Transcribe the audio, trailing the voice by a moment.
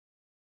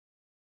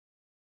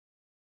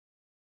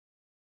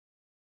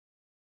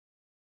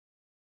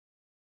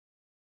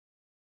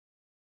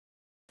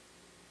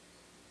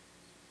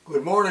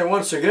Good morning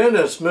once again.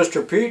 It's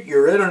Mr. Pete,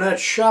 your internet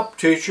shop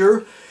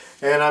teacher,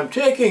 and I'm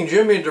taking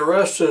Jimmy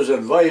DeResta's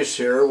advice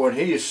here when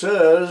he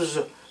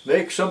says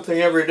make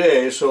something every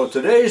day. So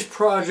today's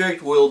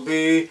project will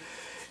be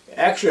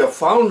actually a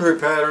foundry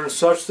pattern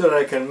such that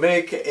I can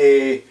make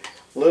a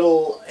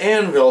little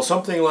anvil,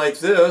 something like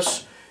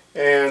this,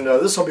 and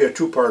this will be a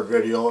two-part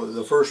video.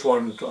 The first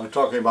one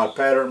talking about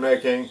pattern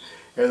making,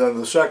 and then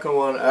the second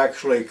one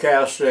actually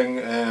casting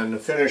and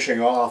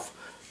finishing off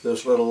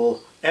this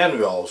little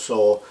anvil.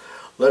 So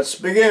let's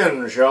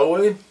begin, shall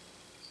we?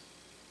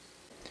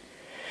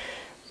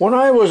 When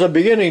I was a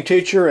beginning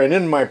teacher and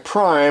in my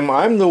prime,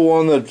 I'm the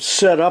one that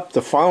set up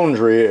the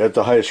foundry at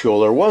the high school.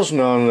 There was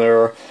none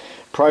there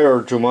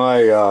prior to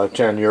my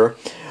tenure,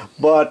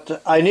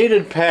 but I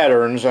needed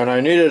patterns and I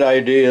needed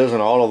ideas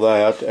and all of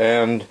that,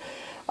 and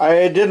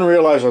I didn't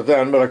realize it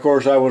then, but of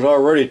course I was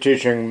already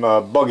teaching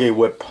buggy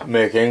whip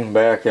making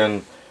back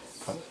in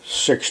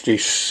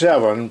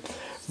 '67.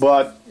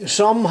 But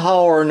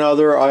somehow or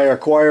another I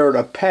acquired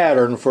a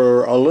pattern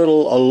for a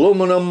little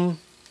aluminum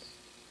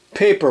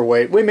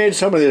paperweight. We made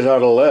some of these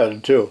out of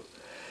lead too.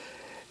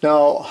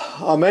 Now,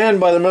 a man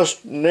by the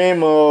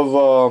name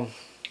of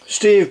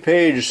Steve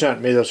Page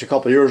sent me this a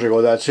couple years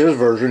ago. That's his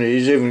version.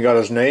 He's even got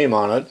his name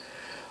on it.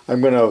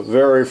 I'm going to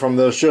vary from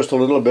this just a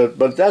little bit,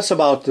 but that's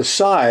about the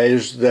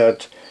size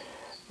that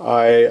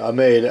I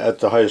made at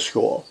the high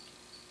school.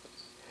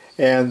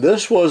 And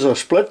this was a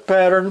split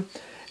pattern.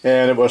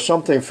 And it was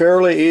something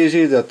fairly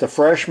easy that the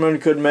freshmen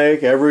could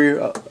make. Every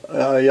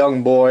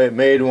young boy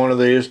made one of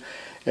these,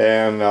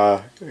 and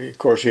of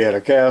course he had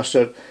to cast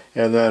it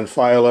and then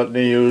file it, and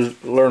he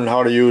learned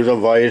how to use a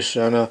vise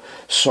and a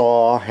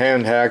saw,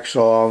 hand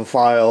hacksaw, and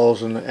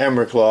files and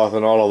emery cloth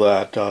and all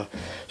of that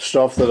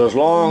stuff that is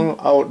long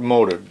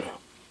outmoded.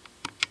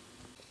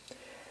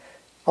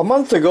 A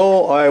month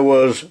ago I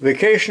was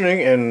vacationing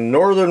in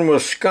northern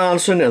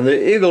Wisconsin in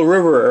the Eagle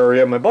River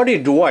area. My buddy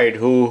Dwight,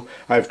 who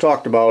I've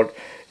talked about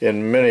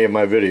in many of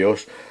my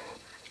videos,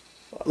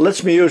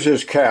 lets me use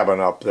his cabin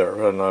up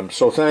there, and I'm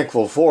so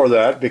thankful for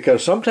that,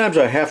 because sometimes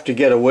I have to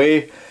get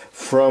away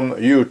from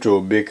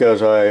YouTube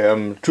because I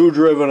am too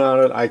driven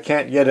on it. I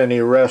can't get any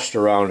rest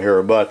around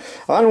here. But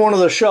on one of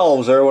the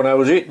shelves there, when I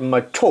was eating my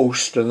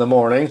toast in the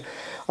morning,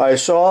 I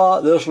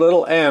saw this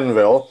little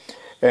anvil,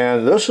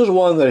 and this is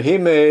one that he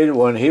made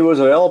when he was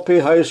at LP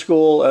High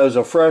School as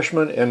a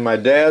freshman in my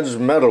dad's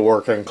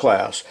metalworking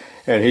class,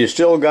 and he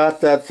still got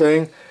that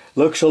thing.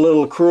 Looks a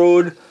little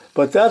crude,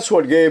 but that's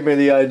what gave me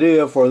the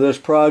idea for this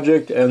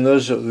project and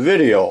this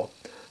video.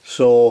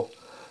 So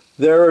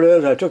there it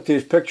is. I took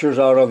these pictures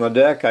out on the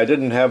deck. I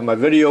didn't have my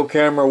video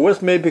camera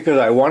with me because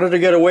I wanted to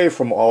get away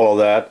from all of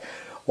that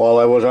while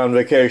I was on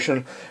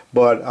vacation,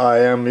 but I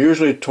am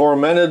usually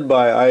tormented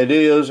by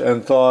ideas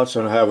and thoughts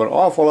and have an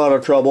awful lot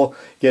of trouble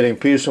getting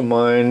peace of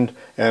mind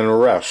and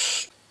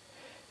rest.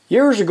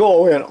 Years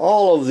ago, in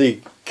all of the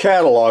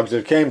catalogs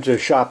that came to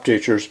shop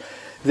teachers,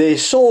 they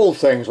sold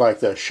things like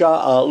this,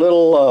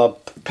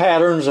 little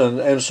patterns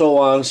and so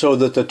on, so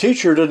that the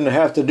teacher didn't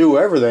have to do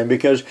everything,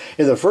 because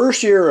in the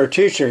first year of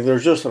teaching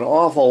there's just an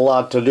awful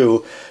lot to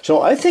do.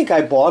 So I think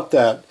I bought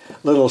that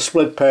little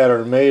split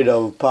pattern made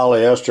of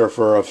polyester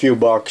for a few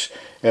bucks,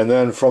 and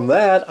then from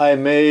that I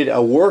made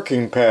a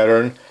working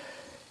pattern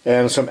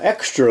and some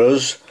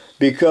extras,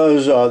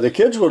 because the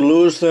kids would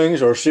lose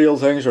things or steal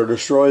things or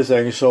destroy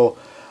things. So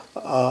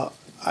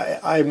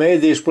I made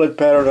these split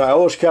patterns. I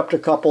always kept a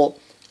couple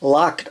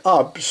locked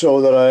up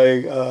so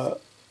that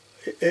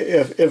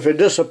if it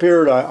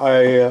disappeared,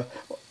 I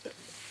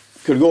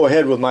could go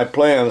ahead with my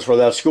plans for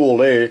that school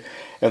day,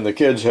 and the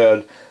kids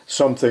had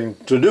something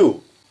to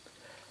do.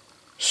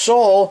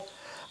 So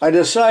I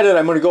decided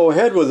I'm going to go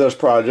ahead with this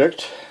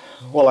project.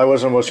 Well, I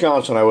was in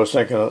Wisconsin, I was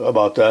thinking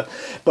about that.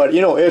 But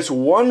you know, it's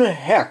one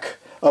heck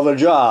of a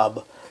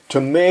job to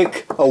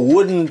make a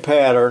wooden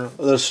pattern,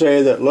 let's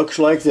say, that looks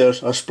like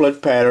this, a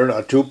split pattern,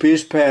 a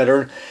two-piece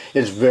pattern.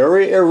 It's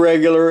very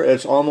irregular.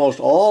 It's almost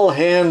all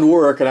hand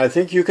work, and I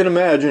think you can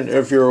imagine,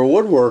 if you're a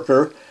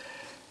woodworker,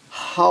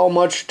 how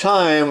much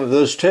time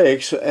this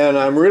takes, and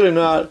I'm really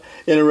not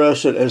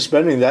interested in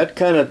spending that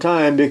kind of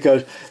time,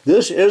 because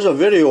this is a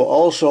video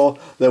also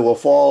that will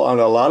fall on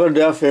a lot of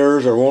deaf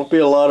ears. There won't be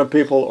a lot of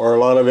people or a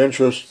lot of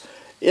interest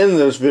in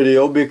this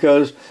video,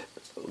 because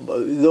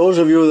those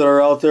of you that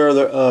are out there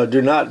that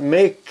do not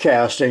make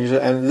castings,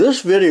 and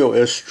this video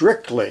is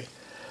strictly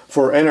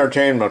for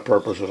entertainment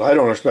purposes. I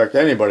don't expect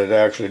anybody to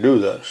actually do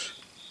this.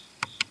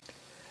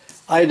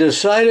 I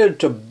decided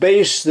to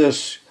base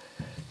this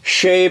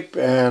shape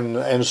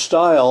and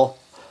style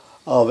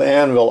of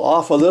anvil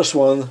off of this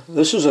one.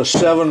 This is a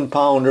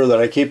 7-pounder that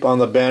I keep on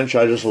the bench.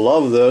 I just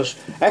love this.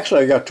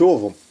 Actually, I got two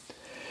of them,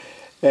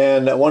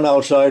 and one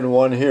outside and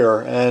one here.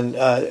 And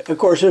of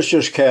course it's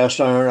just cast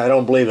iron. I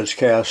don't believe it's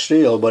cast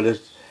steel, but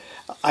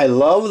I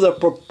love the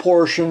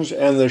proportions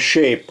and the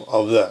shape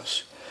of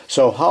this.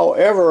 So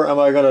however am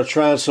I going to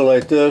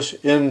translate this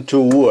into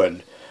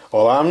wood?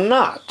 Well, I'm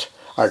not.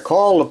 I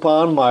called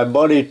upon my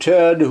buddy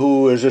Ted,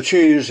 who is a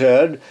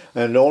cheesehead,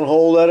 and don't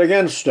hold that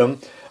against him.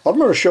 I'm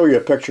going to show you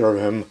a picture of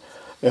him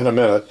in a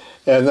minute.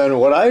 And then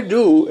what I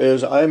do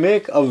is I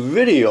make a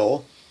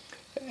video,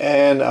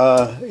 and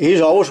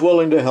he's always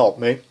willing to help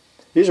me.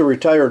 He's a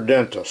retired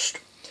dentist,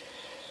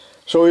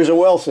 so he's a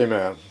wealthy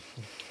man.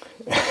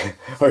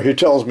 Or he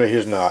tells me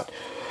he's not.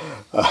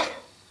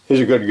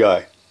 He's a good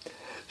guy.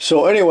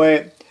 So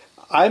anyway,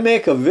 I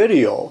make a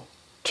video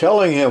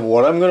telling him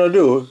what I'm going to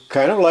do,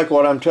 kind of like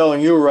what I'm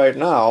telling you right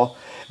now.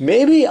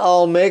 Maybe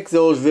I'll make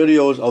those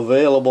videos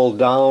available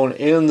down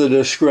in the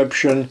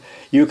description.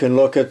 You can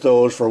look at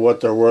those for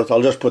what they're worth.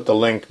 I'll just put the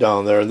link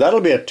down there.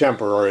 That'll be a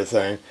temporary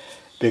thing,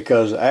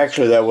 because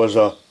actually that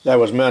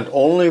was meant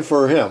only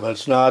for him.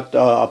 It's not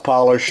a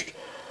polished.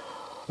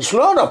 It's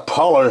not a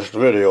polished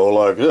video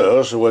like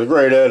this with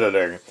great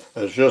editing.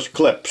 It's just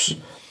clips.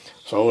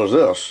 So is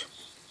this.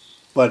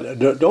 But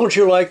don't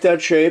you like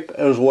that shape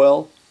as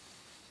well?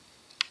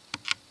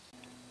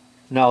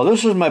 Now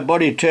this is my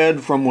buddy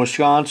Ted from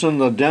Wisconsin,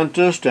 the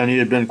dentist, and he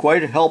had been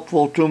quite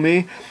helpful to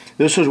me.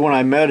 This is when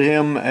I met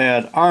him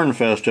at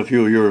Arnfest a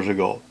few years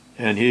ago,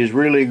 and he's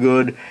really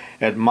good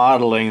at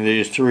modeling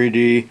these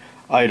 3D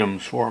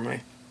items for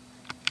me.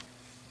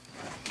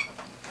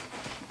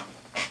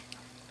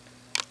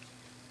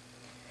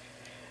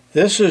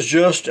 This is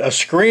just a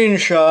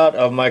screenshot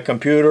of my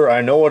computer.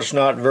 I know it's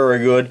not very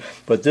good,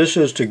 but this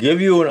is to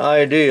give you an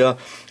idea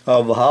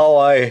of how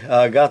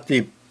I got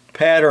the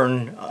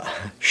pattern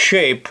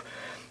shape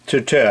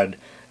to Ted.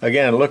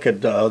 Again, look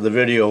at the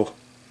video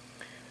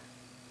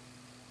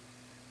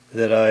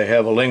that I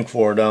have a link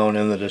for down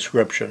in the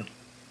description.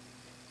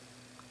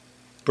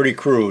 Pretty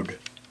crude.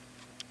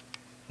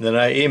 Then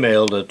I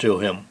emailed it to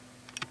him.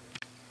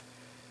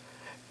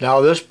 Now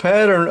this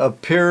pattern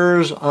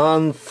appears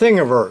on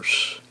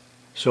Thingiverse.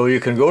 So you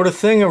can go to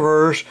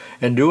Thingiverse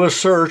and do a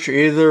search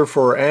either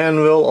for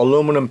Anvil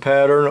aluminum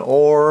pattern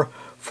or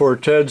for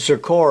Ted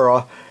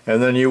Sykora,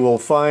 and then you will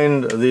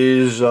find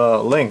these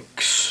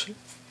links.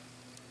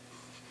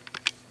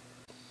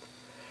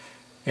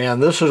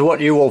 And this is what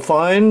you will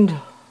find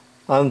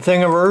on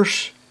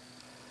Thingiverse,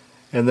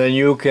 and then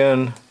you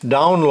can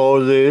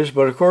download these,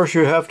 but of course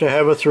you have to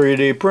have a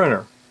 3D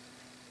printer.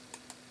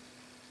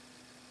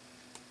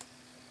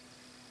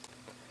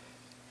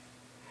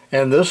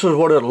 And this is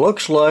what it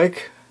looks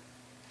like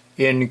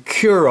in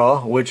Cura,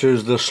 which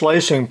is the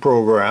slicing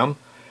program,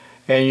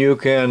 and you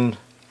can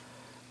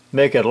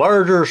make it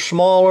larger,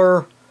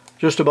 smaller,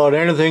 just about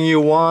anything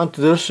you want.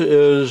 This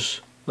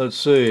is, let's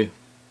see,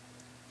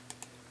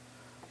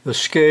 the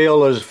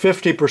scale is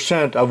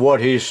 50% of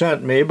what he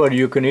sent me, but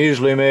you can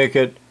easily make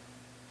it,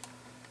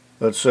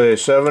 let's say,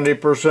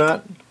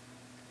 70%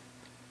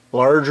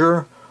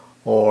 larger,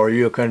 or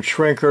you can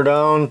shrink her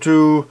down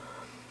to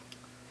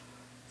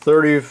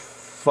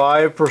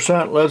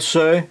 35%, let's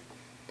say.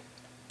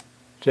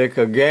 Take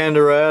a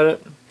gander at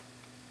it,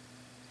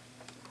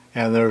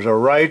 and there's a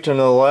right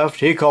and a left.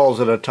 He calls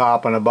it a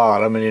top and a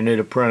bottom, and you need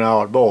to print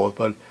out both,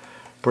 but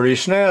pretty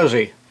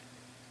snazzy.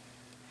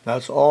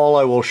 That's all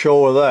I will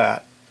show of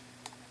that.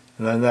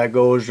 And then that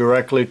goes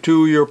directly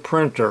to your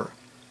printer.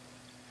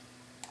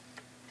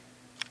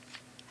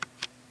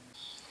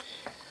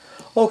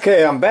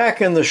 Okay, I'm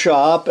back in the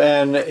shop,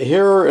 and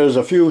here is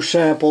a few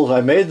samples.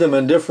 I made them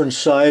in different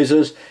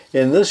sizes.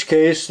 In this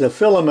case, the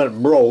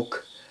filament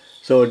broke,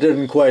 so it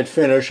didn't quite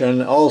finish,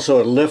 and also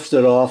it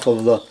lifted off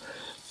of the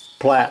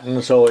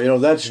platen, so you know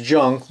that's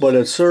junk, but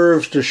it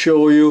serves to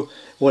show you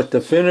what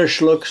the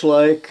finish looks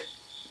like,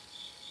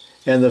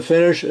 and the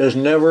finish is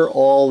never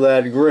all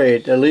that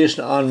great, at least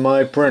on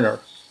my printer.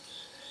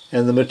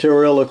 And the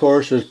material, of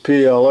course, is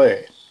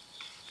PLA.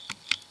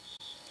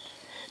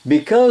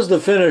 Because the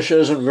finish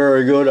isn't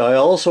very good, I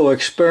also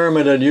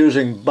experimented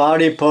using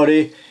body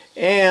putty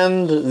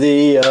and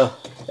the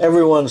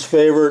everyone's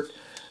favorite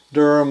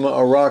Durham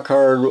rock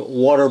hard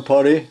water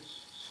putty,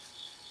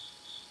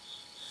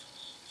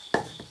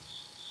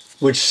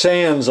 which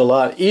sands a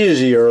lot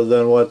easier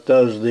than what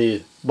does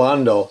the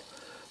Bondo,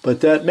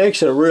 but that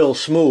makes it real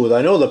smooth.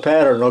 I know the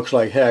pattern looks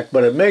like heck,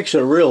 but it makes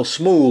it real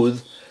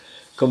smooth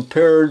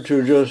compared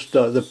to just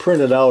the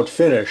printed out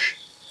finish.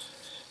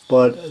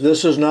 But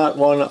this is not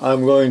one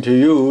I'm going to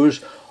use.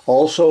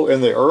 Also,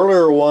 in the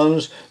earlier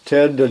ones,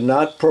 Ted did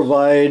not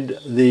provide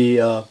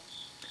the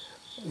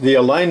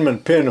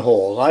alignment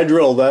pinhole. I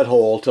drilled that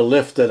hole to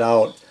lift it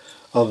out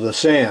of the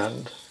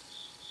sand.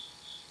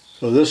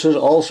 So this is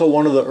also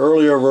one of the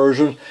earlier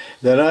versions.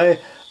 Then I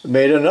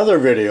made another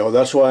video.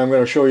 That's why I'm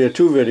going to show you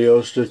two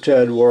videos to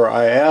Ted where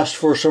I asked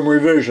for some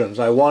revisions.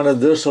 I wanted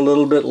this a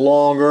little bit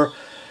longer.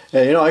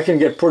 And you know, I can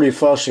get pretty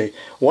fussy.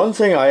 One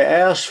thing I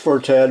asked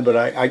for Ted, but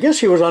I guess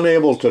he was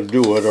unable to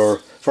do it or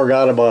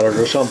forgot about it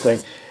or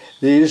something.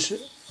 These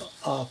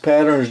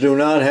patterns do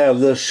not have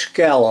this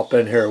scallop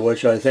in here,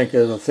 which I think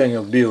is a thing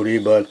of beauty,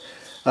 but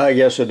I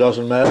guess it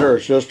doesn't matter.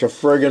 It's just a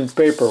friggin'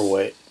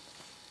 paperweight.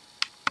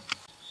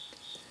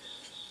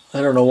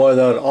 I don't know why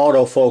that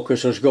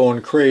autofocus is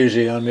going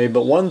crazy on me,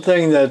 but one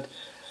thing that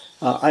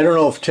I don't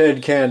know if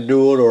Ted can't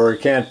do it or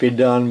it can't be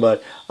done,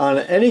 but on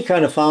any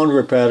kind of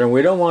foundry pattern,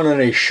 we don't want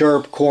any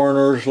sharp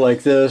corners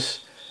like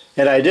this.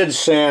 And I did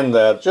sand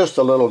that just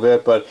a little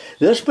bit, but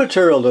this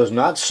material does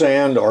not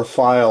sand or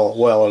file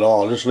well at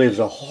all. It just leaves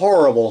a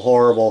horrible,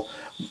 horrible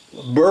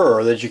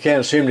burr that you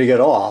can't seem to get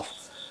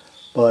off.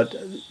 But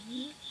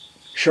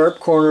sharp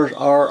corners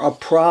are a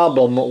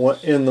problem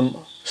in the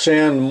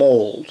sand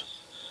mold.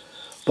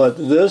 But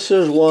this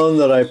is one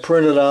that I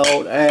printed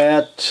out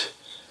at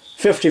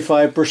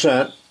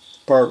 55%,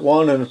 part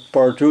 1 and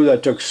part 2.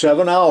 That took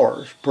 7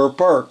 hours per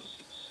part.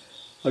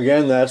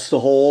 Again, that's the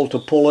hole to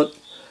pull it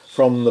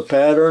from the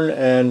pattern,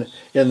 and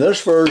in this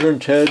version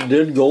Ted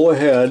did go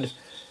ahead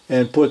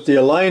and put the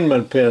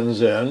alignment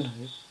pins in.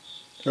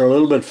 They're a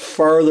little bit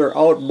farther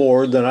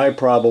outboard than I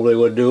probably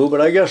would do, but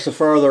I guess the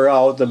farther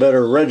out the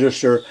better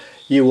register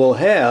you will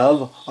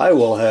have. I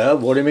will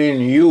have. What do you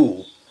mean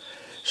you?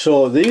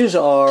 So these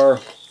are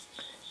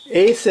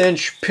 1/8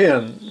 inch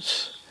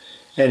pins,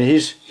 and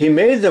he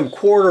made them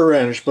 1/4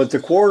 inch, but the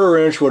 1/4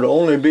 inch would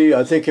only be,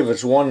 I think, if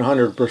it's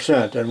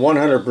 100%, and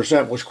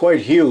 100% was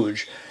quite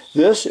huge.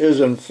 This is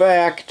in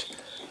fact,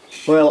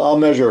 well, I'll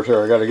measure it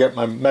here. I got to get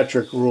my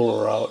metric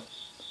ruler out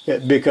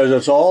because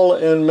it's all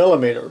in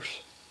millimeters.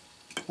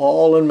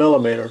 All in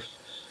millimeters.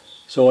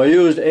 So I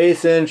used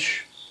 1/8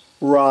 inch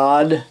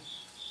rod,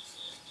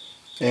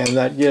 and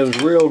that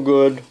gives real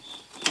good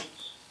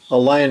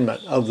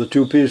alignment of the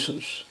two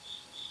pieces.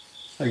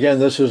 Again,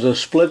 this is a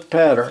split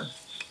pattern.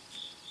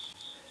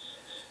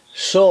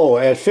 So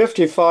at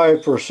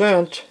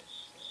 55%,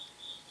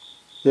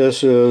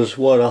 this is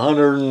what,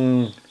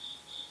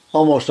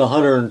 almost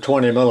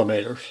 120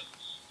 millimeters.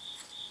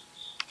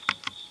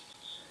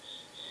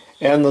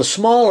 And the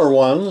smaller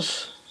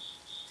ones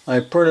I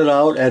printed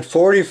out at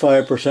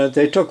 45%.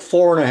 They took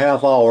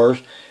 4.5 hours,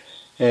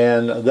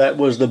 and that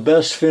was the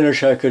best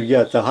finish I could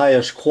get, the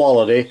highest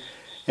quality.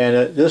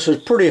 And this is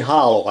pretty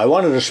hollow. I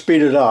wanted to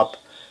speed it up,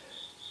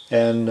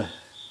 and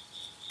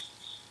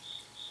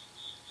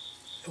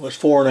it was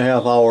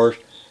 4.5 hours.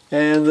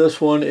 And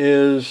this one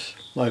is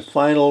my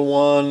final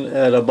one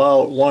at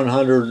about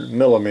 100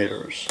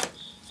 millimeters.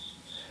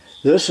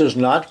 This is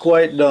not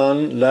quite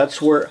done.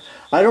 That's where,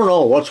 I don't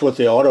know what's with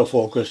the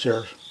autofocus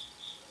here.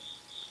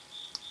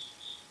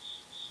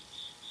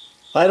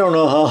 I don't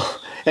know how,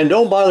 and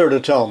don't bother to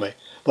tell me,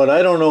 but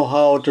I don't know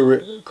how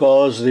to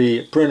cause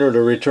the printer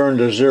to return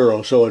to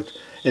 0. So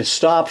it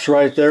stops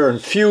right there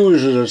and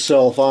fuses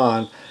itself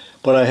on,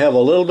 but I have a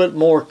little bit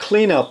more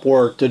cleanup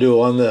work to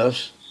do on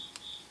this.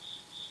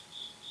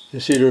 You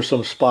see there's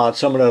some spots,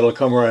 some of that will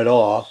come right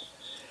off.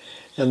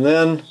 And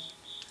then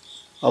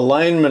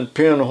alignment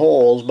pin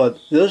holes, but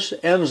this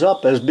ends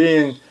up as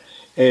being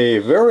a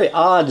very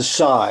odd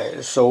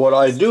size. So what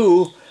I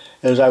do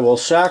is I will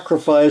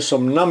sacrifice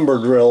some number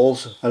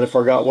drills, and I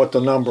forgot what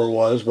the number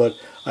was, but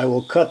I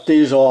will cut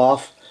these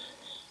off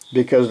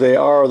because they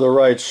are the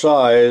right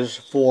size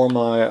for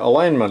my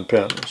alignment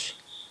pins.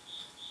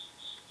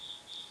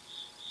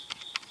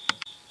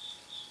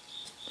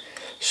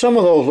 Some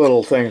of those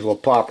little things will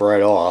pop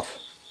right off,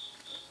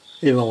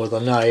 even with a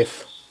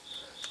knife.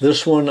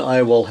 This one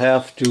I will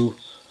have to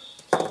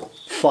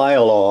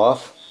file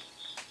off.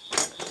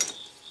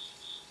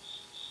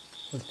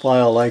 With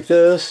file like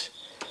this,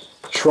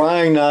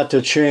 trying not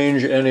to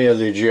change any of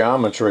the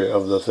geometry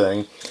of the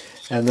thing.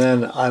 And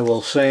then I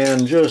will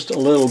sand just a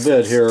little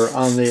bit here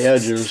on the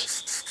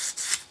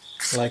edges.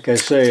 Like I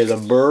say, the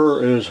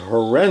burr is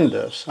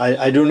horrendous.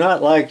 I do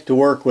not like to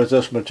work with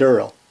this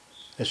material.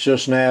 It's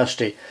just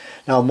nasty.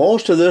 Now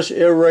most of this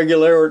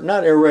irregularity,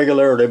 not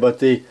irregularity, but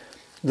the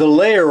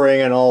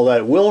layering and all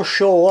that will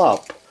show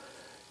up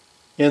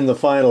in the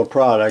final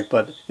product,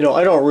 but you know,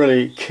 I don't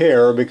really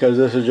care because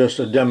this is just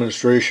a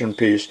demonstration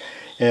piece.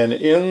 And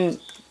in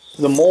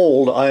the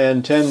mold I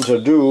intend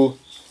to do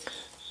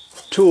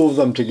 2 of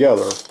them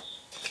together,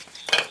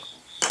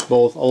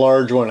 both a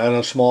large one and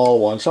a small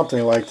one,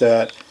 something like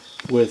that,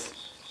 with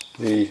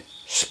the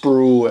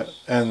sprue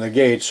and the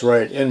gates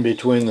right in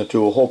between the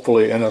two,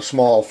 hopefully in a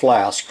small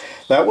flask.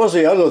 That was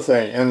the other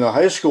thing. In the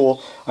high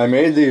school I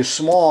made these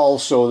small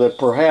so that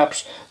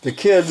perhaps the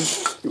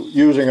kids,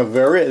 using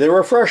they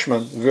were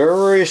freshmen,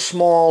 very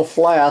small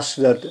flask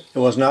that it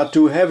was not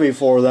too heavy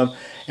for them,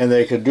 and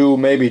they could do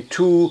maybe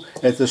 2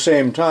 at the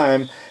same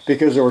time,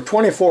 because there were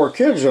 24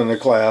 kids in the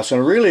class,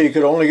 and really you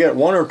could only get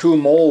 1 or 2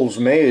 molds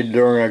made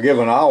during a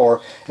given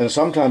hour, and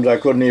sometimes I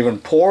couldn't even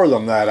pour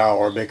them that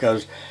hour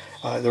because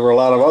there were a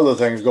lot of other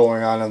things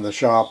going on in the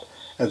shop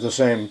at the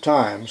same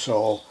time.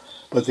 So,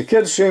 but the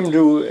kids seemed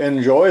to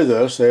enjoy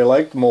this. They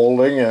liked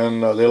molding,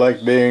 and they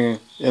liked being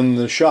in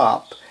the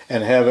shop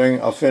and having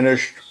a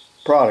finished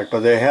product. But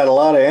they had a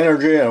lot of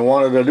energy and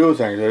wanted to do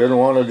things. They didn't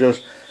want to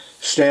just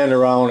stand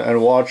around and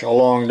watch a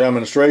long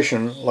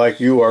demonstration like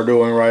you are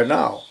doing right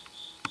now.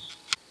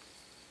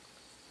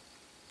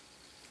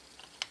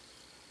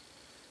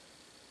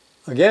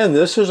 Again,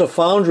 this is a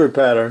foundry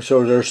pattern,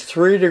 so there's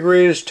 3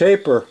 degrees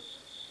taper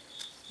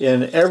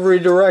in every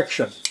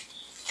direction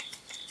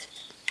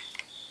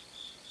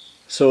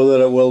so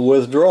that it will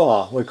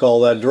withdraw. We call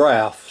that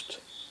draft.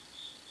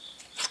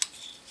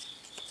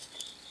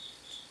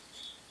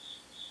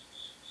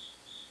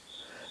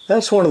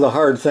 That's one of the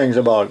hard things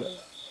about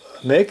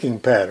making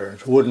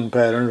patterns, wooden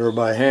patterns or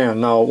by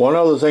hand. Now, one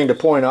other thing to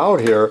point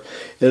out here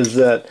is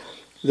that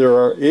there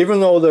are, even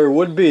though there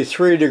would be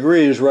 3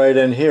 degrees right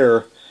in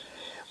here,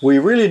 we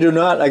really do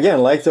not,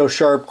 again, like those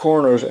sharp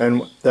corners,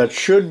 and that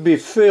should be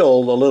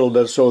filled a little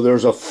bit so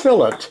there's a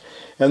fillet.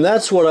 And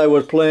that's what I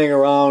was playing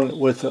around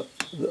with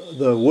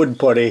the wood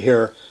putty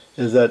here,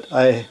 is that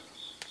I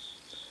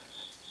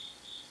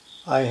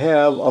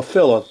have a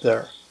fillet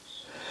there.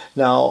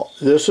 Now,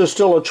 this is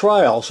still a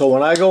trial, so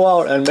when I go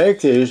out and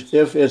make these,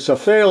 if it's a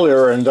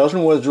failure and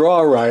doesn't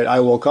withdraw right, I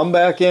will come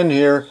back in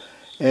here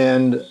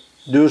and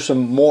do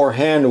some more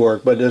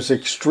handwork, but it's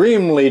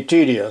extremely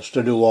tedious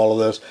to do all of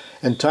this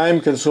and time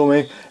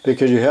consuming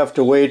because you have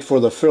to wait for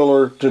the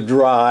filler to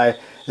dry,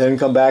 then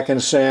come back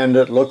and sand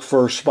it, look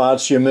for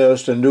spots you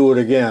missed and do it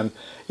again.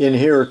 In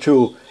here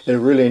too, it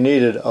really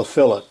needed a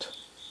fillet.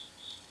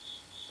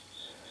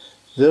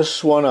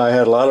 This one I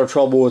had a lot of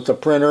trouble with the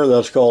printer.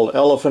 That's called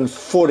elephant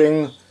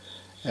footing,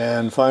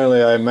 and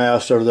finally I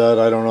mastered that.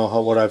 I don't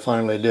know what I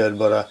finally did,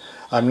 but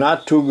I'm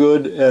not too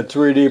good at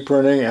 3D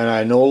printing and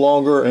I no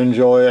longer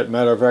enjoy it.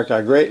 Matter of fact,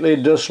 I greatly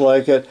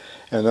dislike it,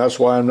 and that's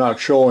why I'm not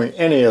showing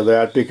any of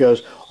that,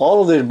 because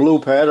all of these blue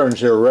patterns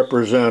here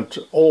represent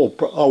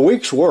a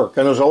week's work,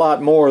 and there's a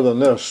lot more than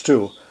this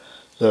too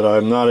that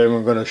I'm not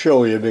even going to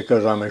show you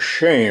because I'm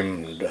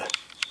ashamed.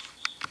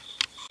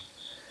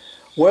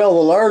 Well,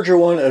 the larger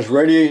one is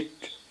ready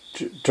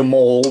to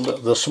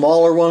mold. The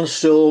smaller one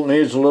still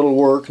needs a little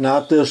work,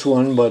 not this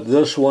one, but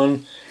this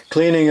one,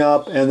 cleaning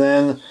up, and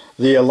then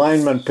the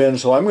alignment pin.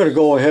 So I'm going to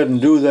go ahead and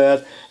do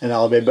that, and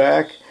I'll be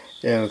back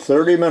in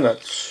 30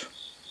 minutes.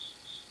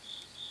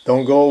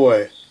 Don't go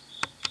away.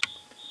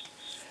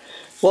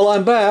 Well,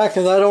 I'm back,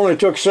 and that only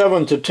took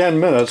 7 to 10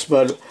 minutes,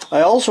 but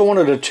I also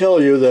wanted to tell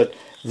you that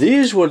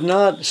these would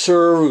not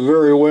serve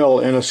very well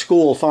in a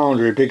school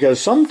foundry,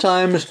 because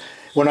sometimes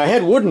when I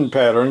had wooden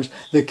patterns,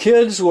 the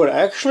kids would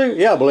actually,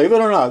 yeah, believe it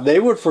or not, they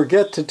would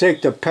forget to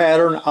take the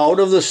pattern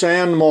out of the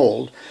sand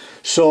mold.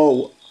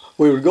 So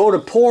we would go to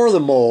pour the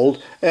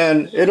mold,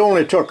 and it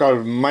only took a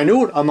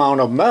minute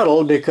amount of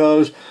metal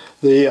because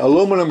the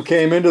aluminum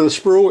came into the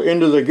sprue,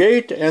 into the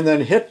gate, and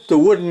then hit the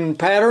wooden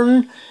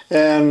pattern,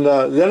 and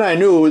then I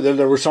knew that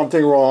there was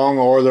something wrong,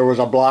 or there was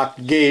a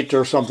blocked gate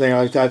or something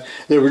like that.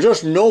 There was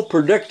just no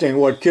predicting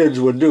what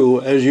kids would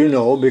do, as you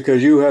know,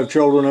 because you have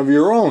children of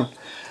your own.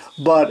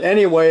 But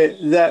anyway,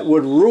 that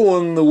would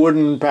ruin the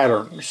wooden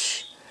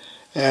patterns.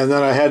 And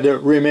then I had to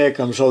remake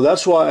them. So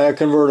that's why I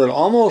converted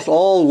almost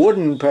all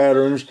wooden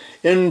patterns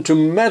into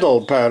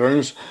metal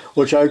patterns,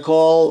 which I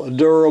call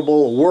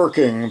durable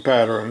working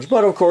patterns.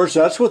 But of course,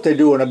 that's what they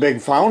do in a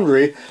big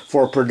foundry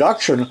for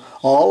production.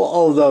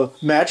 All of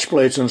the match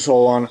plates and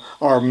so on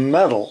are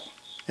metal.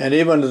 And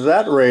even at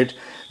that rate,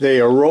 they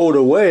erode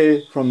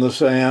away from the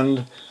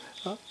sand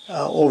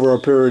over a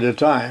period of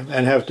time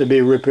and have to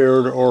be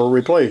repaired or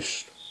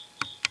replaced.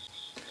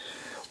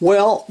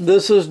 Well,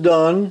 this is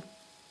done.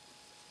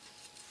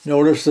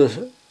 Notice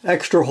the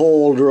extra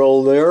hole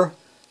drill there.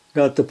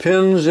 Got the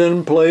pins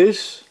in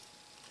place.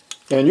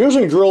 And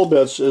using drill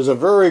bits is a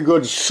very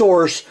good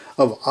source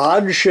of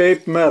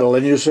odd-shaped metal.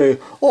 And you say,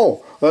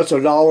 oh, that's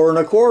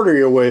 $1.25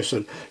 you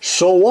wasted.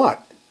 So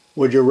what?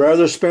 Would you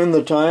rather spend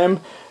the time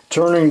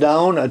turning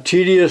down a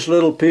tedious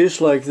little piece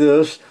like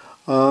this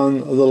on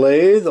the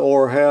lathe,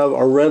 or have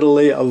a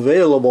readily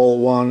available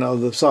one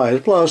of the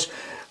size? Plus,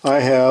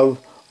 I have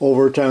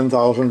over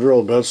 10,000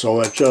 drill bits, so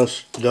it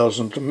just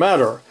doesn't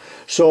matter.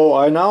 So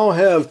I now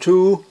have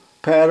 2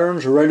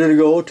 patterns ready to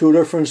go, 2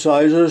 different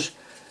sizes.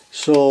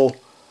 So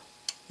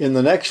in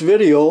the next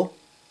video,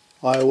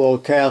 I will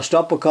cast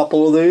up a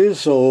couple of these,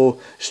 so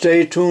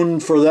stay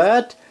tuned for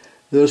that.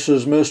 This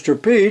is Mr.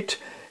 Pete,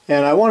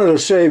 and I wanted to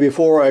say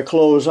before I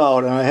close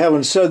out, and I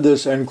haven't said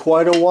this in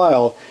quite a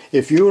while,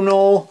 if you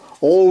know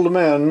old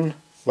men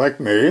like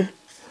me,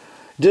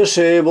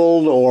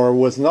 disabled or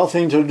with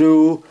nothing to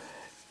do,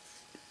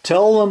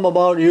 tell them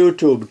about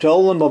YouTube,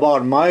 tell them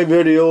about my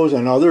videos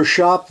and other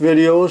shop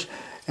videos,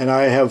 and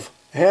I have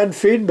had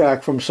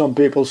feedback from some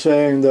people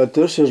saying that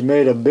this has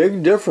made a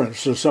big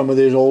difference to some of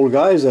these old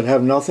guys that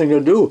have nothing to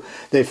do.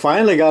 They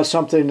finally got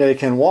something they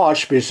can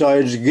watch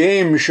besides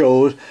game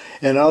shows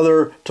and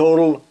other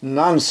total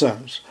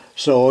nonsense.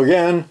 So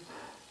again,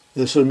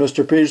 this is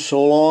Mr. Pete,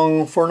 so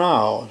long for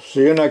now.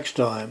 See you next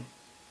time.